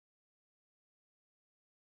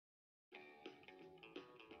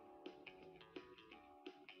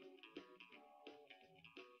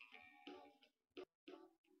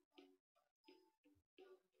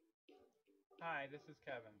Hi, this is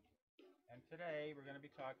Kevin, and today we're going to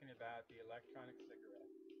be talking about the electronic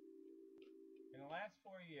cigarette. In the last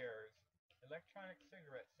 4 years, electronic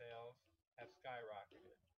cigarette sales have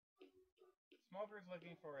skyrocketed. Smokers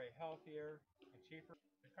looking for a healthier and cheaper.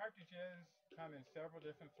 The cartridges come in several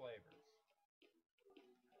different flavors.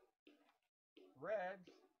 Reds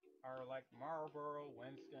are like Marlboro,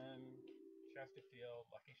 Winston, Chesterfield,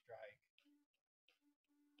 Lucky Strike.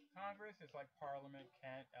 Congress is like Parliament,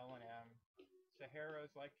 Kent, L&M. Sahara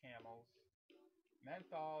is like Camels.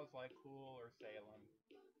 Menthol is like Cool or Salem.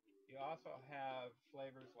 You also have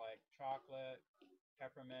flavors like chocolate,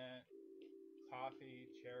 peppermint, coffee,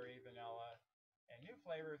 cherry, vanilla, and new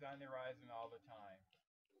flavors on the horizon all the time.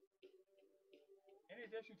 In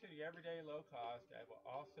addition to the everyday low cost, I will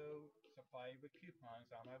also supply you with coupons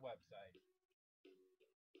on my website.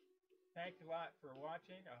 Thanks a lot for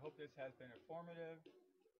watching. I hope this has been informative,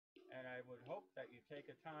 and I would hope that you take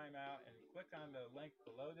a time out and click on the link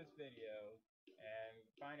below this video and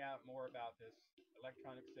find out more about this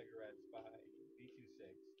electronic cigarettes by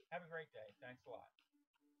E-Cig. Have a great day. Thanks a lot.